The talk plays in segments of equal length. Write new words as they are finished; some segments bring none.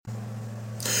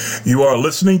You are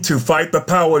listening to Fight the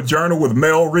Power Journal with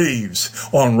Mel Reeves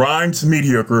on Rhymes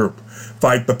Media Group.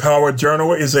 Fight the Power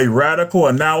Journal is a radical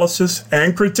analysis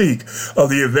and critique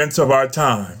of the events of our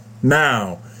time.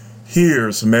 Now,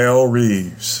 here's Mel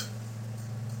Reeves.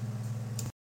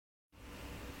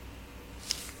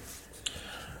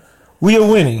 We are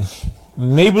winning.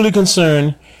 Neighborly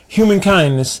concern, human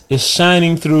kindness is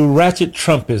shining through ratchet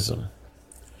Trumpism.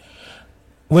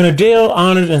 When Adele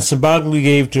honored and symbolically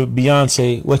gave to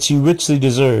Beyonce what she richly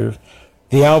deserved,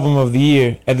 the album of the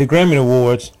year, at the Grammy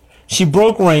Awards, she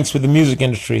broke ranks with the music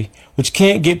industry, which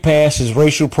can't get past its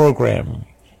racial programming,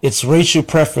 its racial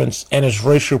preference, and its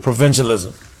racial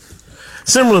provincialism.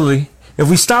 Similarly, if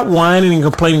we stop whining and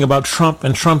complaining about Trump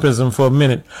and Trumpism for a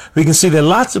minute, we can see that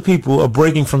lots of people are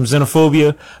breaking from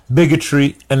xenophobia,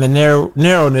 bigotry, and the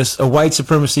narrowness of white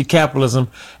supremacy, capitalism,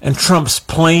 and Trump's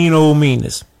plain old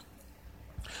meanness.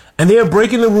 And they are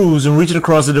breaking the rules and reaching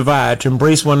across the divide to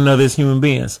embrace one another as human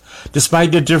beings,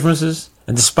 despite their differences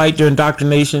and despite their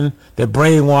indoctrination, their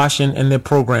brainwashing, and their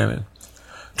programming.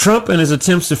 Trump and his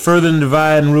attempts to further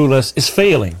divide and rule us is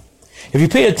failing. If you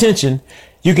pay attention,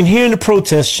 you can hear in the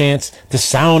protest chants the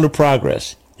sound of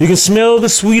progress. You can smell the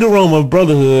sweet aroma of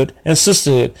brotherhood and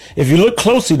sisterhood. If you look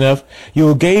close enough, you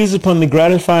will gaze upon the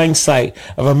gratifying sight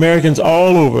of Americans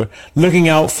all over looking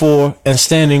out for and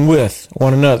standing with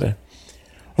one another.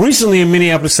 Recently in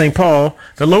Minneapolis, St. Paul,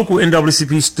 the local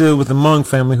NAACP stood with the Mung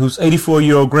family whose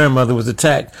 84-year-old grandmother was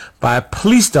attacked by a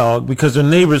police dog because their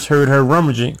neighbors heard her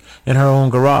rummaging in her own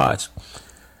garage.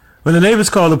 When the neighbors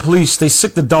called the police, they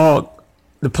sicked the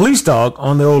police dog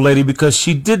on the old lady because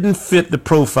she didn't fit the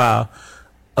profile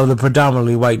of the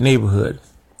predominantly white neighborhood.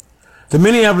 The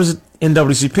Minneapolis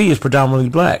NAACP is predominantly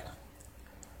black,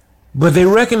 but they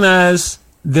recognize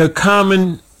their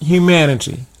common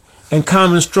humanity and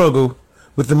common struggle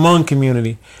with the Hmong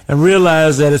community and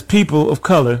realize that as people of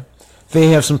color, they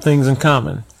have some things in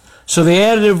common. So they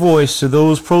added their voice to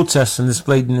those protesting this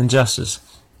blatant injustice.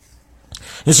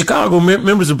 In Chicago,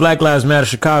 members of Black Lives Matter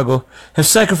Chicago have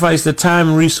sacrificed their time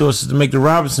and resources to make the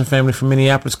Robinson family from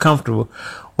Minneapolis comfortable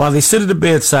while they sit at the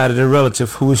bedside of their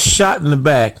relative who was shot in the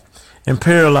back and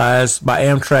paralyzed by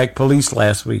Amtrak police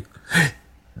last week.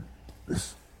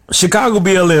 Chicago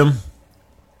BLM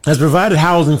has provided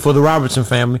housing for the Robertson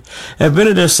family and have been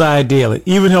at their side daily,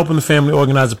 even helping the family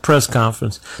organize a press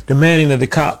conference demanding that the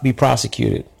cop be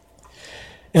prosecuted.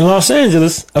 In Los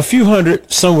Angeles, a few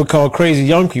hundred, some would call crazy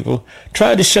young people,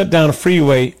 tried to shut down a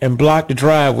freeway and block the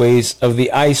driveways of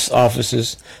the ICE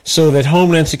offices so that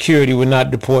Homeland Security would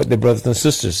not deport their brothers and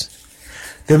sisters.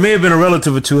 There may have been a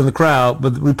relative or two in the crowd,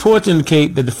 but reports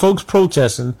indicate that the folks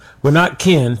protesting were not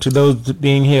kin to those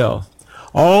being held.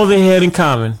 All they had in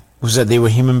common was that they were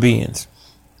human beings.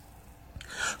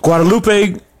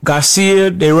 Guadalupe Garcia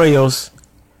de Reyes,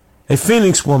 a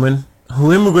Phoenix woman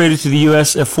who immigrated to the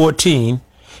U.S. at 14,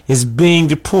 is being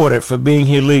deported for being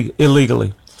here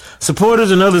illegally.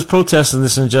 Supporters and others protesting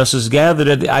this injustice gathered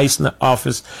at the ICE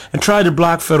office and tried to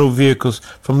block federal vehicles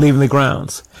from leaving the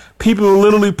grounds. People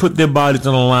literally put their bodies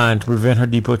on the line to prevent her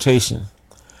deportation.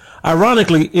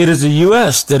 Ironically, it is the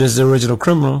U.S. that is the original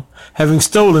criminal, having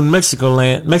stolen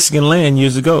Mexican land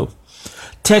years ago.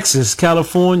 Texas,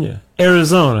 California,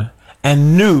 Arizona,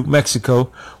 and New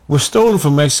Mexico were stolen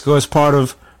from Mexico as part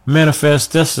of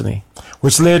Manifest Destiny,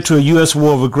 which led to a U.S.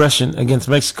 war of aggression against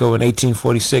Mexico in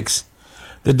 1846.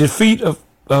 The defeat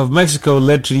of Mexico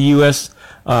led to the U.S.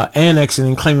 Annexing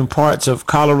and claiming parts of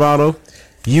Colorado,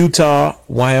 Utah,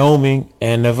 Wyoming,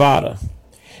 and Nevada.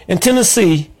 In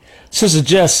Tennessee, Sister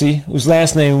Jessie, whose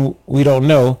last name we don't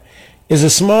know, is a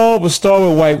small but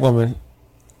stalwart white woman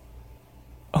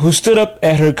who stood up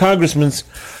at her congressman's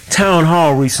town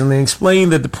hall recently and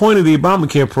explained that the point of the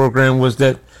Obamacare program was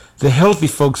that the healthy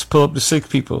folks pull up the sick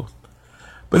people.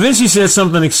 But then she said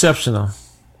something exceptional.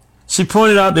 She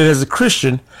pointed out that as a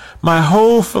Christian, my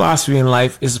whole philosophy in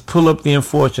life is to pull up the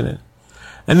unfortunate.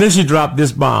 And then she dropped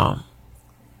this bomb.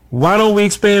 Why don't we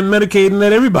expand Medicaid and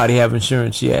let everybody have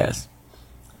insurance, she asked.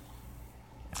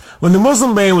 When the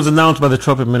Muslim ban was announced by the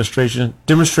Trump administration,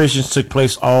 demonstrations took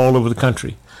place all over the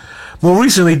country. More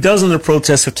recently, dozens of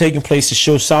protests have taken place to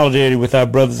show solidarity with our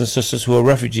brothers and sisters who are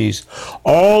refugees.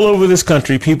 All over this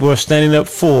country, people are standing up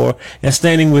for and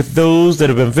standing with those that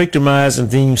have been victimized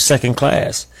and deemed second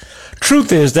class.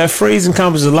 Truth is, that phrase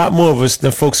encompasses a lot more of us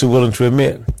than folks are willing to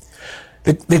admit.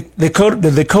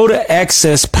 The Dakota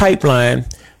Access Pipeline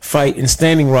fight in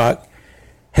Standing Rock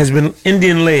has been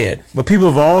Indian-led, but people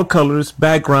of all colors,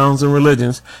 backgrounds, and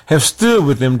religions have stood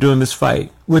with them during this fight,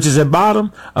 which is at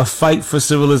bottom a fight for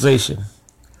civilization.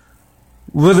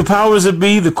 Will the powers that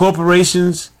be, the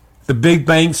corporations, the big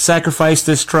banks, sacrifice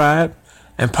this tribe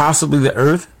and possibly the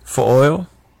earth for oil?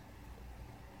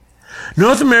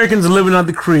 North Americans are living out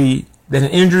the creed that an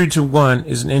injury to one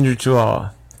is an injury to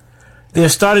all. They are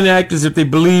starting to act as if they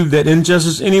believe that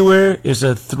injustice anywhere is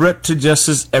a threat to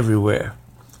justice everywhere.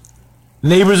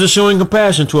 Neighbors are showing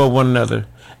compassion toward one another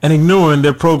and ignoring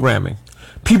their programming.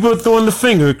 People are throwing the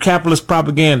finger at capitalist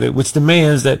propaganda, which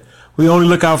demands that we only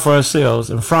look out for ourselves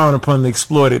and frown upon the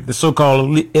exploited, the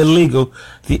so-called illegal,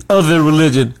 the other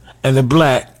religion, and the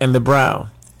black and the brown.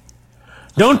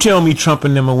 Don't tell me Trump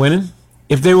and them are winning.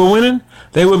 If they were winning,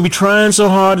 they wouldn't be trying so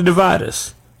hard to divide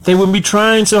us. They wouldn't be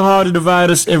trying so hard to divide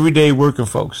us everyday working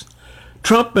folks.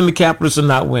 Trump and the capitalists are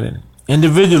not winning.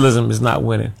 Individualism is not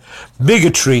winning.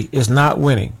 Bigotry is not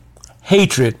winning.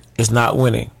 Hatred is not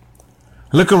winning.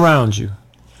 Look around you.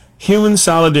 Human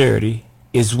solidarity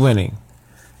is winning.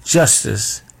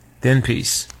 Justice, then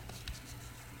peace.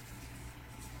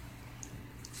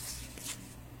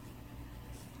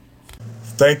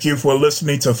 Thank you for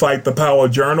listening to Fight the Power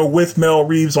Journal with Mel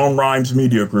Reeves on Rhymes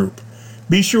Media Group.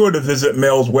 Be sure to visit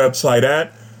Mel's website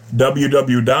at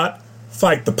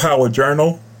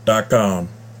www.fightthepowerjournal.com.